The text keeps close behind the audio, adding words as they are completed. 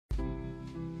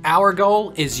Our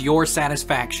goal is your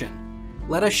satisfaction.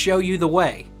 Let us show you the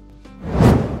way.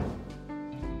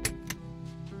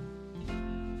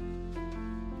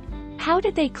 How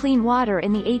did they clean water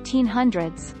in the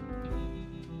 1800s?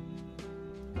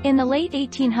 In the late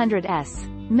 1800s,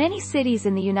 many cities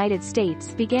in the United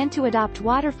States began to adopt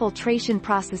water filtration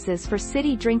processes for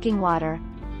city drinking water.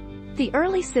 The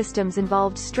early systems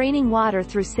involved straining water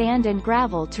through sand and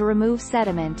gravel to remove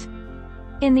sediment.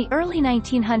 In the early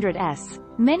 1900s,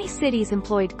 many cities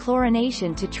employed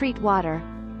chlorination to treat water.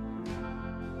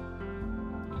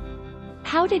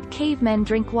 How did cavemen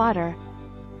drink water?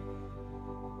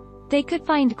 They could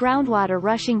find groundwater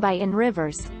rushing by in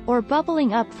rivers, or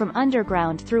bubbling up from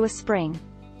underground through a spring.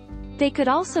 They could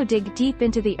also dig deep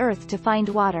into the earth to find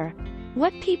water.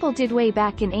 What people did way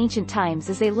back in ancient times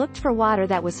is they looked for water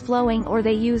that was flowing or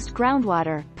they used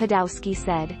groundwater, Podolsky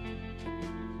said.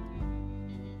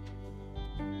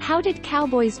 How did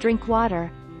cowboys drink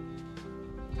water?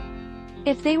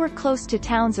 If they were close to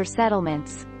towns or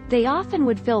settlements, they often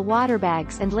would fill water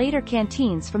bags and later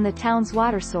canteens from the town's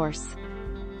water source.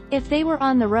 If they were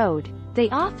on the road, they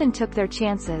often took their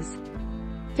chances.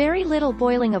 Very little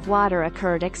boiling of water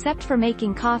occurred except for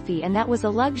making coffee, and that was a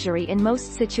luxury in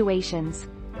most situations.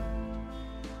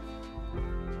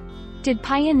 Did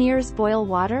pioneers boil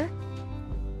water?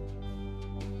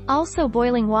 Also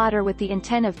boiling water with the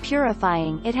intent of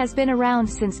purifying it has been around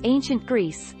since ancient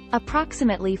Greece,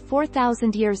 approximately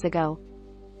 4,000 years ago.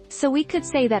 So we could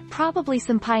say that probably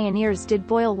some pioneers did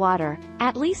boil water,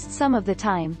 at least some of the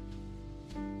time.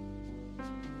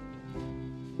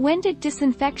 When did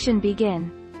disinfection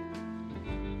begin?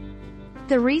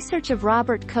 The research of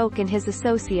Robert Koch and his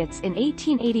associates in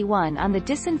 1881 on the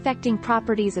disinfecting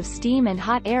properties of steam and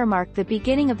hot air marked the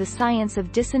beginning of the science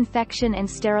of disinfection and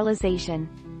sterilization.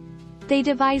 They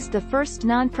devised the first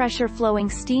non-pressure flowing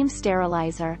steam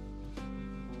sterilizer.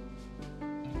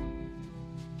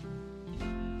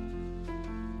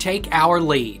 Take our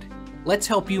lead. Let's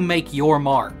help you make your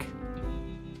mark.